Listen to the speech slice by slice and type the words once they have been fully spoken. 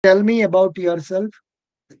Tell me about yourself.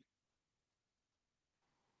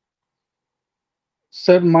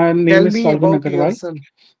 Sir, my name Tell is me Falgun about Agarwal. yourself.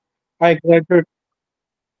 I graduated,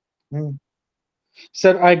 Hmm.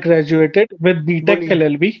 sir, I graduated with BTech बोलिए.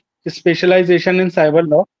 LLB, specialization in cyber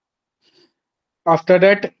law. After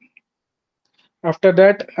that, after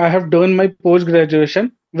that, I have done my post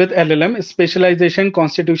graduation with LLM, specialization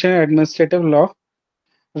Constitution and Administrative Law.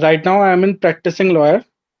 Right now, I am in practicing lawyer,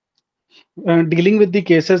 dealing with the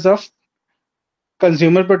cases of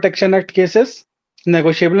Consumer Protection Act cases,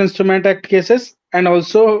 Negotiable Instrument Act cases, and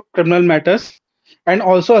also criminal matters, and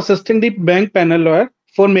also assisting the bank panel lawyer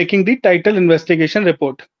for making the title investigation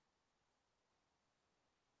report.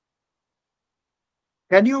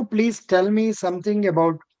 Can you please tell me something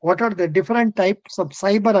about what are the different types of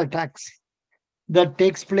cyber attacks that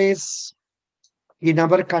takes place in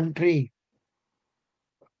our country?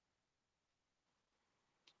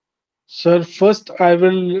 Sir, first I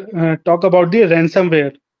will talk about the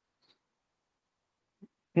ransomware,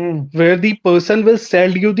 Hmm. where the person will sell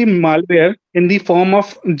you the malware in the form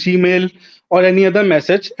of Gmail or any other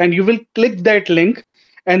message, and you will click that link,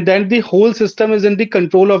 and then the whole system is in the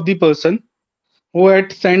control of the person who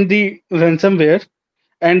had sent the ransomware,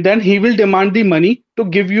 and then he will demand the money to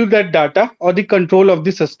give you that data or the control of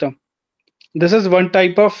the system. This is one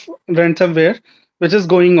type of ransomware which is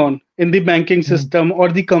going on in the banking Hmm. system or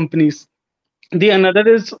the companies. The another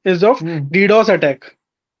is of Hmm. DDoS attack.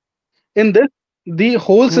 In this, Hmm. the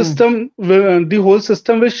whole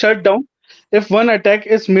system will shut down if one attack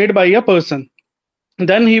is made by a person.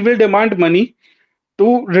 Then he will demand money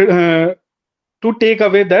to take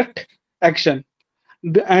away that action.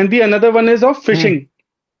 And the another one is of Hmm. phishing.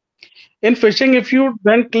 In phishing, if you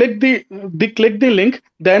then click the link,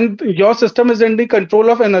 then your system is in the control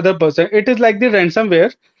of another person. It is like the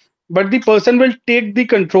ransomware, but the person will take the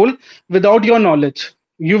control without your knowledge.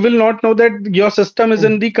 You will not know that your system is Hmm.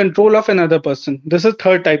 in the control of another person. This is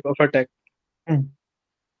third type of attack. Hmm.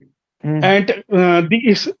 Hmm. And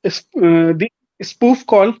the spoof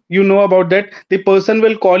call, you know about that. The person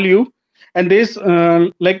will call you, and there's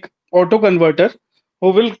like auto converter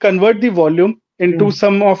who will convert the volume into Hmm.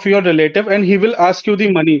 some of your relative, and he will ask you the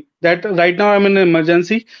money that right now I'm in an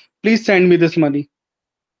emergency. Please send me this money,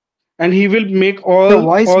 and he will make The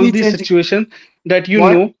voice all भी the change. situation that you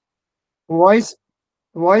What know. voice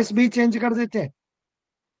voice भी change कर देते हैं.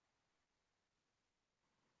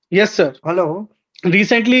 Yes, sir. Hello.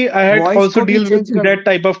 Recently, I had voice also को भी deal with change कर. that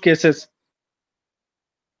type of cases.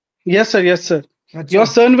 Yes, sir. Yes, sir. Your अच्छा.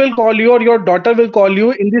 son will call you or your daughter will call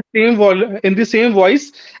you in the in the same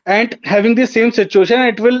voice and having the same situation.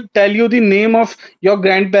 It will tell you the name of your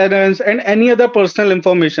grandparents and any other personal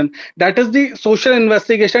information. That is the social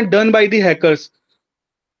investigation done by the hackers.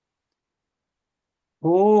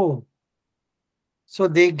 Oh, so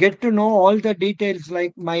they get to know all the details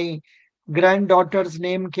like my granddaughter's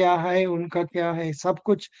name क्या है, उनका क्या है, सब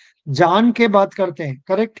कुछ जान के बात करते हैं,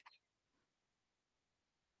 correct?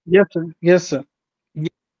 Yes, sir. Yes, sir.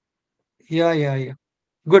 Yeah, yeah, yeah.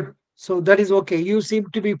 Good. So that is okay. You seem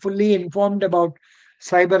to be fully informed about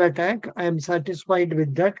cyber attack. I am satisfied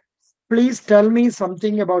with that. Please tell me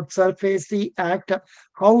something about Surface Act,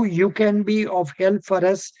 how you can be of help for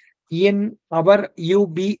us in our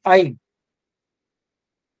UBI.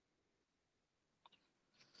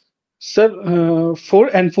 Sir, for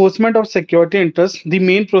enforcement of security interests, the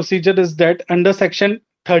main procedure is that under section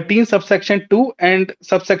 13, subsection 2 and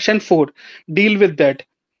subsection 4 deal with that.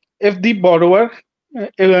 If the borrower Hmm.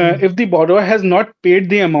 if the borrower has not paid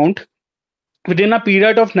the amount within a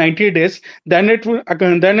period of 90 days, then its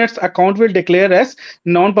account will declare as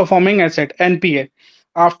non-performing asset (NPA).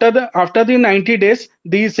 After the 90 days,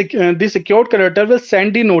 the secured creditor will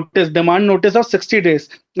send the notice, demand notice of 60 days.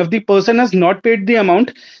 If the person has not paid the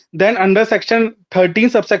amount, then under section 13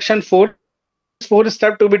 subsection 4, there is four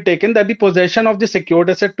step to be taken, that the possession of the secured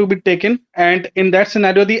asset to be taken, and in that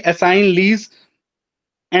scenario the assign, lease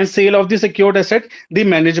and sale of the secured asset, the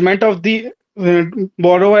management of the uh,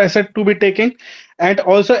 borrower asset to be taken, and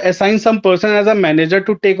also assign some person as a manager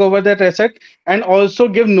to take over that asset, and also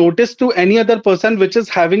give notice to any other person which is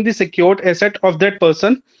having the secured asset of that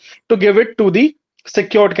person to give it to the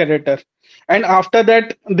secured creditor. And after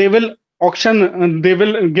that, they will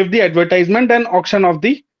give the advertisement and auction of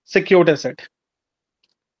the secured asset.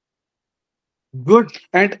 Good.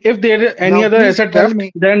 And if there is any Now, other please asset tell theft,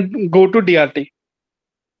 me, then go to DRT.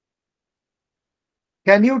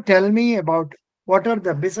 can you tell me about what are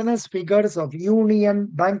the business figures of Union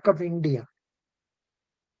Bank of India?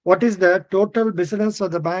 What is the total business of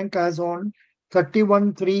the bank as on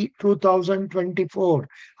 31/3/2024?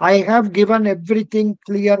 I have given everything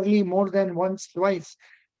clearly more than once, twice.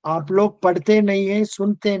 आप लोग पढ़ते नहीं है,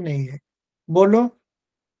 सुनते नहीं है। बोलो।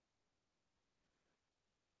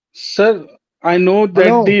 Sir, I know hello.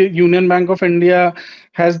 that the Union Bank of India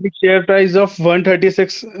has the share price of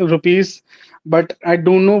 136 rupees, but I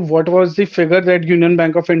don't know what was the figure that Union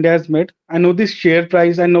Bank of India has made. I know the share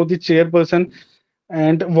price, I know the chairperson,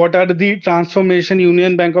 and what are the transformation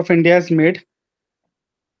Union Bank of India has made.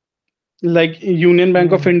 Like Union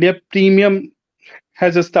Bank of hmm, India Premium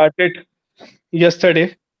has started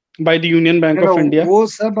yesterday by the Union Bank चलो of India.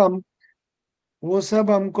 वो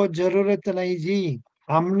सब हमको जरूरत नहीं जी।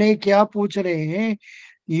 हमने क्या पूछ रहे हैं?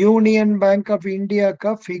 यूनियन बैंक ऑफ इंडिया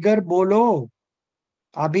का फिगर बोलो।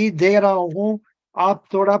 अभी दे रहा हूं, आप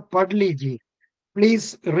थोड़ा पढ़ लीजिए।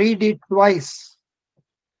 Please read it twice.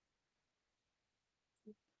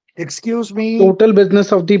 Excuse me. Total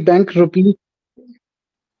business of the bank rupees.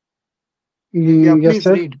 या Yes, please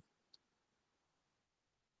sir. Read.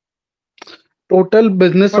 Total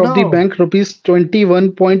business of the पढ़ो। bank rupees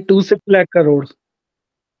 21.26 lakh crore,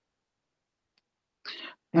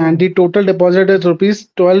 and hmm. the total deposit is rupees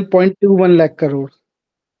 12.21 lakh crore,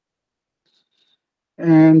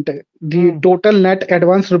 and the hmm. total net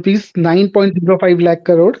advance rupees 9.05 lakh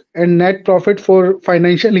crore, and net profit for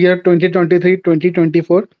financial year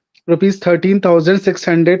 2023-2024 rupees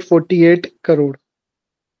 13,648 crore.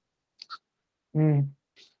 Hmm.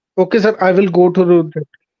 Okay, sir, I will go through that.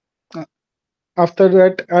 Uh, After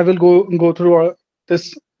that, I will go through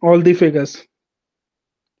all the figures.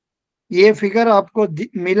 ये figure आपको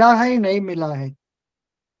मिला है नहीं मिला है?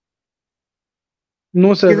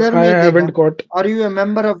 No, sir, किधर I में देखा? haven't got. Are U A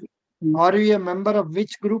member of are U A member of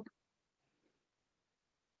which group?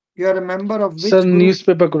 You R A member of Sir, which group?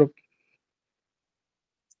 newspaper group.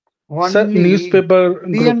 Sir, only. newspaper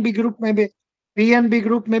group. PNB group में भी PNB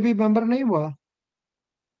group में भी member नहीं हुआ?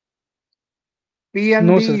 No,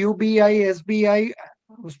 PNB, sir. UBI, SBI,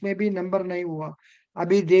 उसमें भी number नहीं हुआ।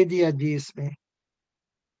 अभी दे दिया जी इसमें।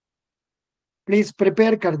 प्लीज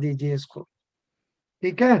प्रिपेयर कर दीजिए इसको।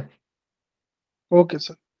 ठीक है? Okay,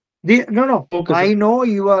 sir. No, no. Okay, sir. I know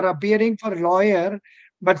you are appearing for lawyer,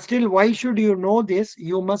 but still, why should you know this?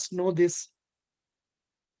 You must know this.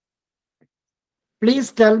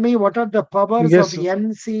 Please tell me what are the powers Yes, of sir.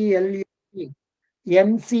 NCLAT?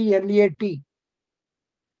 NCLAT.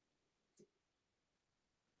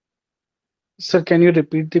 Sir, can you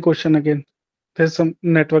repeat the question again? There's some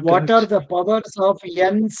network What are glitch. the powers of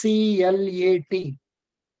NCLAT?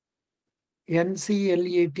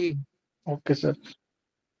 NCLAT. Okay, sir.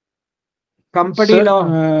 Company Sir, Law.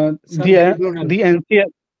 Some tribunal. the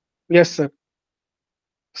NCL. Yes, sir.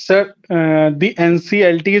 Sir, the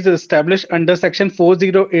NCLT is established under Section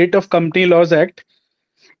 408 of Company Laws Act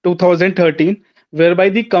 2013, whereby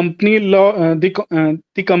the Company Law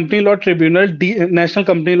Tribunal, National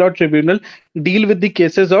Company Law Tribunal, deal with the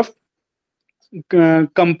cases of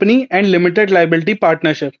company and limited liability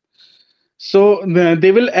partnership. So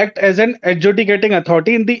they will act as an adjudicating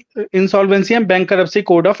authority in the Insolvency and Bankruptcy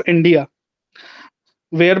Code of India,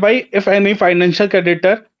 whereby if any financial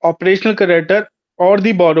creditor, operational creditor, or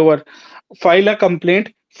the borrower file a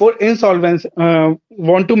complaint for insolvency,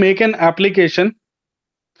 want to make an application,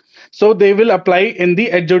 so they will apply in the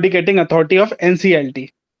adjudicating authority of NCLT,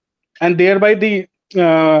 and thereby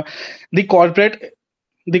uh, the corporate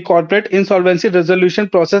insolvency resolution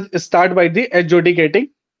process is start by the adjudicating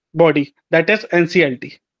body, that is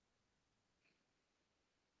NCLT.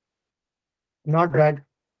 Not bad.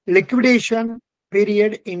 Liquidation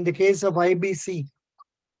period in the case of IBC.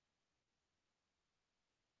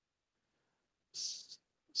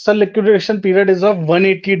 So liquidation period is of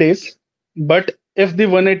 180 days, but if the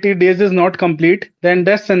 180 days is not complete, then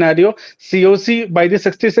that scenario COC by the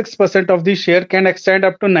 66% of the share can extend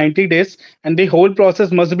up to 90 days, and the whole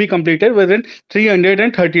process must be completed within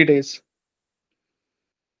 330 days.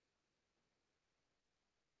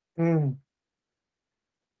 Hmm.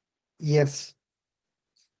 Yes.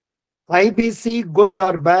 IBC, good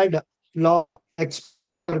or bad law? Explain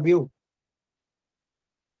your view.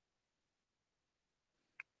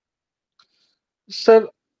 Sir,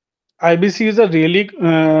 IBC is a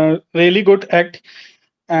really good act,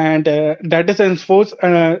 and that is enforced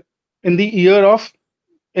in the year of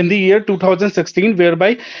in the year 2016,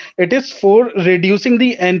 whereby it is for reducing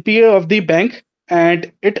the NPA of the bank,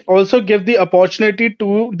 and it also gives the opportunity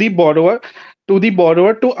to the borrower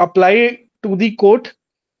to apply to the court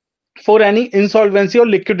for any insolvency or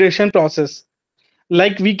liquidation process.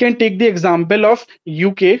 Like we can take the example of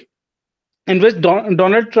UK, in which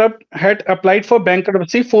Donald Trump had applied for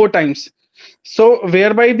bankruptcy 4 times. So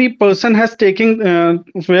whereby the person has taken,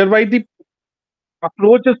 whereby the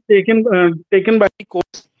approach is taken by the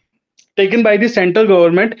court taken by the central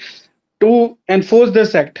government to enforce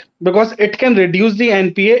this act, because it can reduce the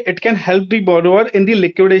NPA, it can help the borrower in the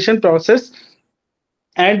liquidation process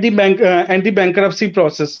and the bankruptcy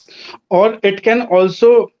process, or it can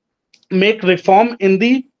also make reform in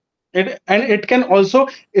the and it can also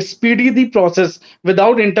speedy the process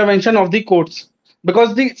without intervention of the courts,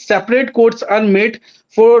 because the separate courts are made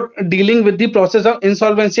for dealing with the process of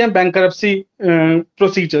insolvency and bankruptcy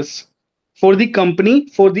procedures for the company,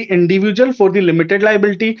 for the individual, for the limited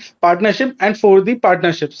liability partnership, and for the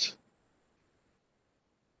partnerships.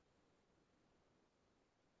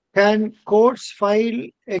 Can courts file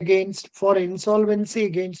against for insolvency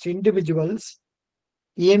against individuals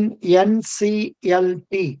in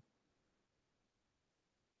NCLT?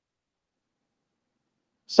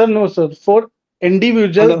 Sir, no, sir. For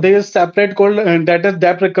individual, Hello. there is separate called that is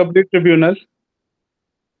debt recovery tribunal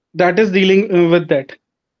that is dealing with that,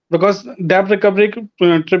 because debt recovery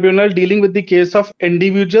tribunal dealing with the case of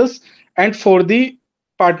individuals and for the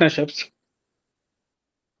partnerships.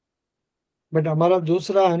 But हमारा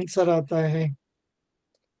दूसरा answer आता है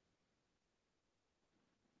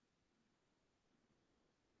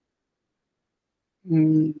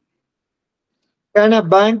Mm, can a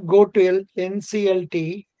bank go to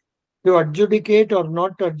NCLT to adjudicate or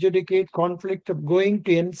not to adjudicate conflict of going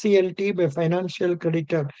to NCLT by financial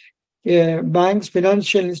creditor? A bank's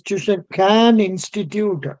financial institution can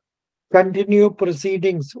institute continue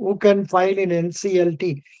proceedings. Who can file in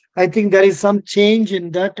NCLT? I think there is some change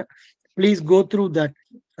in that. Please go through that.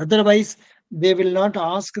 Otherwise, they will not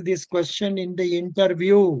ask this question in the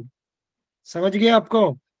interview. समझ गया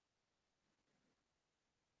आपको?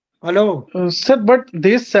 Hello. sir, but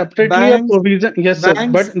there is separately a Banks, provision. Yes, sir,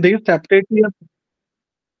 banks, but there is separately a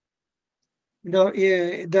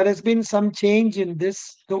there has been some change in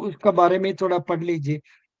this. तो उसका बारे में थोड़ा पढ़ लीजिए.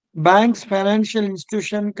 Banks, financial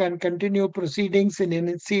institution can continue proceedings in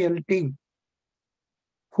NCLT.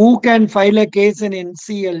 Who can file a case in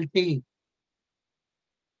NCLT?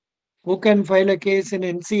 Who can file a case in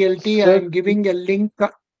NCLT? I sir. am giving a link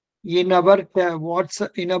in our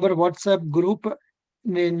WhatsApp group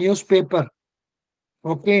newspaper.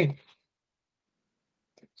 Okay.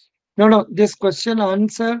 No. This question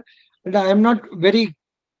answer. I am not very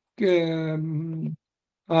um,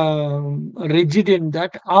 rigid in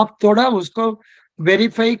that. आप थोड़ा उसको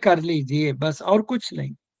verify कर लीजिए बस, और कुछ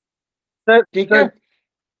नहीं. Sir, ठीक है. sir,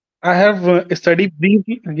 I have studied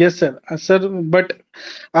briefly. Yes, sir. Sir, but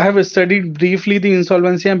I have studied briefly the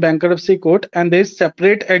insolvency and bankruptcy court, and there is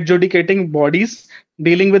separate adjudicating bodies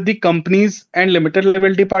dealing with the companies and limited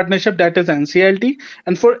liability partnership, that is NCLT,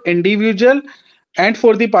 and for individual and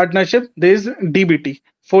for the partnership there is DBT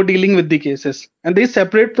for dealing with the cases, and there is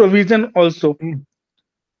separate provision also.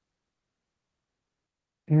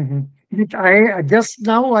 I just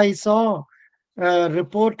now I saw a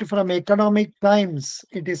report from Economic Times.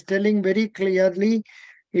 It is telling very clearly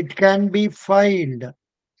it can be filed.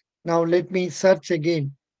 Now let me search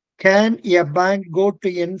again. Can a bank go to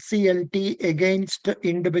NCLT against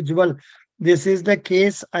individual? This is the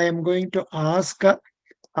case I am going to ask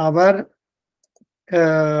our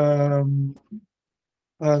um,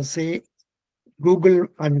 say Google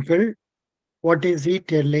uncle. What is he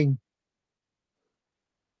telling?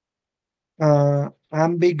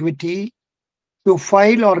 Ambiguity, to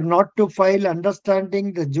file or not to file,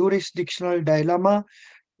 understanding the jurisdictional dilemma,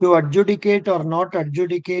 to adjudicate or not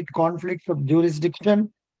adjudicate conflict of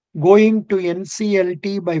jurisdiction, going to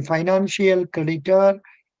NCLT by financial creditor.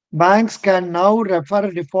 Banks can now refer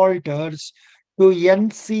defaulters to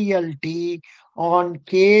NCLT on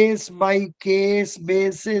case by case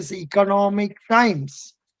basis. Economic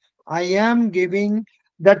Times. I am giving,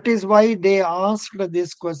 that is why they asked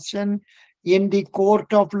this question in the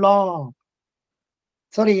court of law.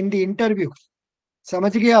 Sorry, in the interview.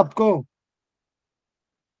 समझ गया आपको?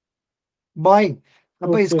 Bye. अब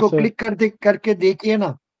Okay, इसको sir. Click करके देखिए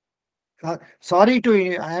ना. Sorry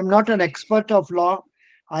to, I am not an expert of law.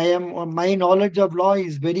 My knowledge of law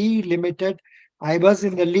is very limited. I was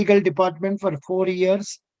in the legal department for 4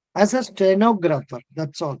 years as a stenographer.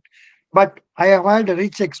 That's all. But I have had a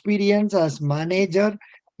rich experience as manager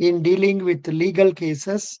in dealing with legal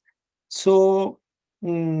cases. So,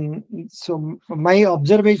 so my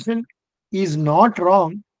observation is not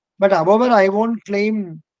wrong. But however, I won't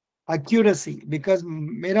claim accuracy because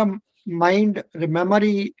मेरा mind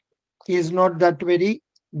memory is not that very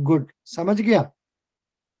good. समझ गया?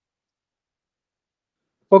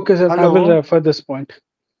 Okay, sir, I will Hello. refer this point.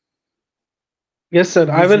 Yes, sir,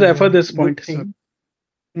 I This will is refer a this good point, sir. thing.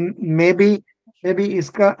 maybe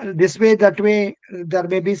इसका this way that way there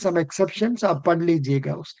may be some exceptions. आप पढ़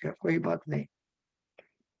लीजिएगा उसका, कोई बात नहीं.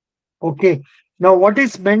 Okay. Now, what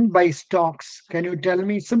is meant by stocks? Can you tell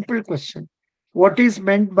me? Simple question. What is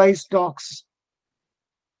meant by stocks?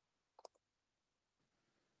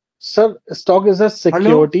 Sir, stock is a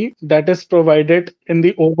Hello? security that is provided in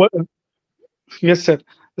the over. Yes, sir.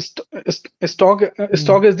 Hmm.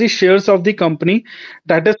 Stock is the shares of the company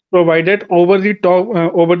that is provided over the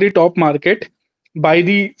top market by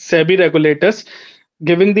the SEBI regulators,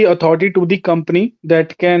 giving the authority to the company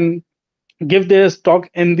that can give their stock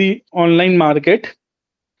in the online market,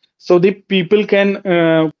 so the people can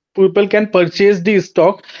purchase the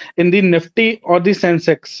stock in the Nifty or the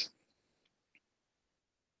Sensex.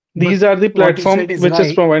 These Good. are the What you platform said is which is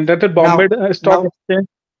right. provided. That Bombay Now, Stock now, Exchange.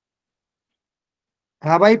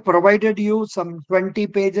 have I provided you some 20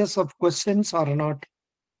 pages of questions or not?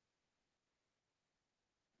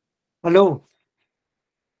 Hello?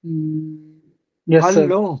 Mm, yes, sir.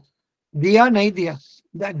 Hello? दिया नहीं दिया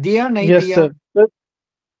दिया नहीं Yes, दिया sir. Sir,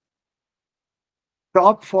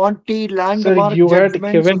 top 40 sir, landmark you had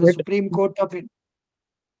judgments given of the it. Supreme Court of India.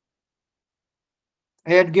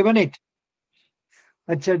 I had given it.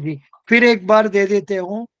 अच्छा जी फिर एक बार दे देते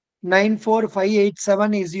हो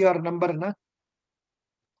 94587 is your number ना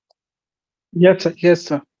Yes, sir. Yes,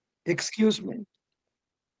 sir. excuse me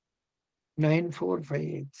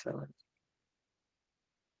 94587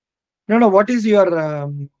 no what is your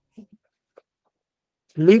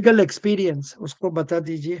legal experience उसको बता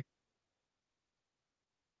दीजिए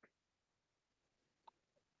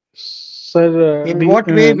Sir, in what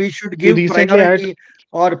way we should give recently I had. priority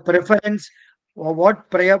or preference or what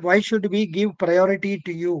prior why should we give priority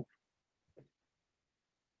to you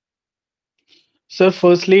Sir,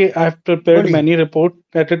 firstly, I've prepared बोलिए many report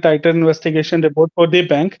at a tighter investigation report for the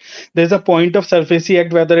bank. There's a point of SARFAESI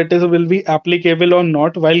Act whether it is will be applicable or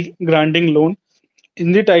not while granting loan.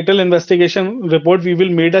 In the title investigation report, we will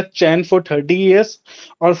made a chain for 30 years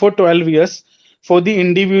or for 12 years for the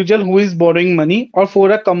individual who is borrowing money or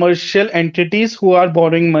for a commercial entities who are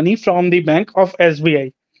borrowing money from the bank of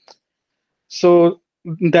SBI. So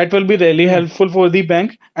that will be really Hmm, helpful for the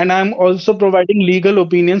bank. And I'm also providing legal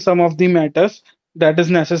opinion some of the matters that is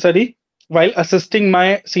necessary while assisting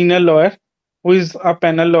my senior lawyer, who is a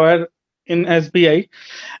panel lawyer in SBI.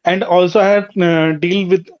 And also I had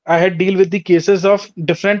deal with the cases of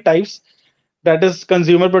different types, that is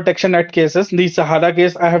Consumer Protection Act cases. The Sahara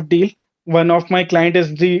case I have deal. One of my client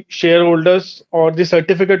is the shareholders or the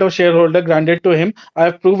certificate of shareholder granted to him. I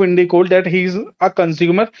have proved in the court that he is a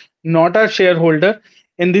consumer, not a shareholder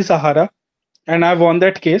in the Sahara, and I won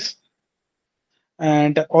that case.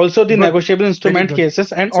 And also the good negotiable very instrument good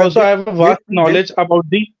cases, and so also I have a vast knowledge about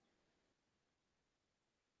the.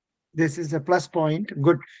 this is a plus point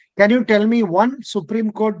good can you tell me one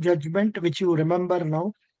Supreme Court judgment which you remember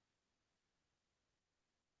now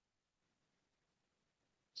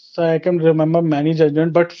So I can remember many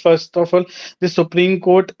judgments, but first of all, the Supreme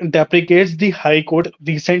Court deprecates the High Court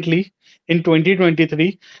recently in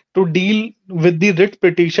 2023 to deal with the writ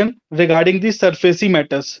petition regarding the surfacey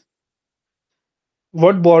matters.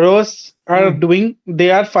 What borrowers are Hmm, doing,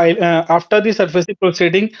 they are after the surfacey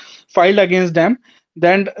proceeding filed against them,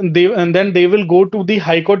 then they will go to the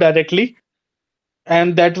High Court directly,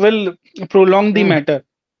 and that will prolong the hmm, matter,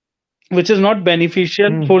 which is not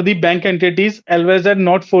beneficial hmm, for the bank entities as well as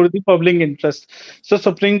not for the public interest. So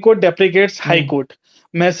Supreme Court deprecates High hmm. Court.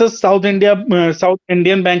 Messrs South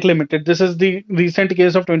Indian Bank Limited. This is the recent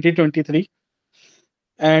case of 2023.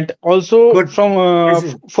 And also Good. from This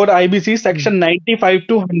is for IBC mm, section 95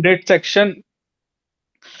 to 100 section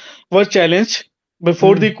were challenged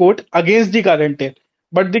before the mm, court against the guarantor.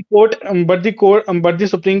 But the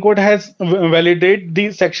Supreme Court has validated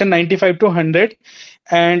the section 95 to 100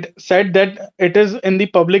 and said that it is in the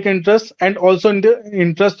public interest and also in the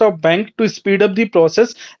interest of bank to speed up the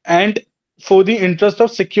process and for the interest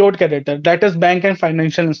of secured creditor, that is bank and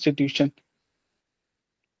financial institution.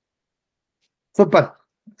 super.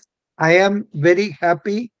 I am very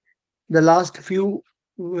happy. The last few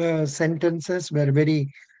sentences were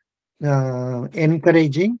very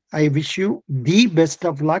encouraging. I wish you the best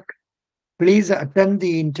of luck. Please attend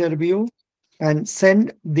the interview and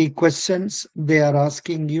send the questions they are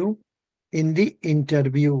asking you in the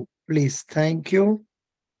interview. Please. Thank you.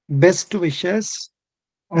 Best wishes.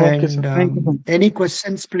 Okay, sir. And Thank you so much. any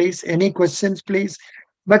questions, please? Any questions, please?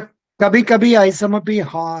 But कभी कभी ऐसा में भी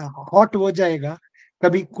hot हो जाएगा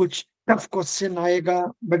कभी कुछ tough question आएगा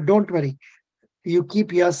but don't worry you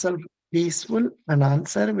keep yourself peaceful and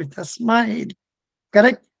answer with a smile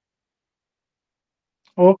correct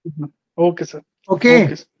Okay, sir. Okay, sir. Okay,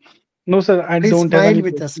 okay sir. No, sir, I please don't have smile any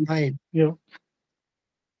with a questions. smile Yeah.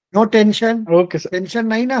 No tension, Okay, sir. Tension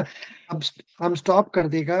नहीं ना। अब हम stop कर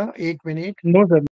देगा 1 minute. No, sir.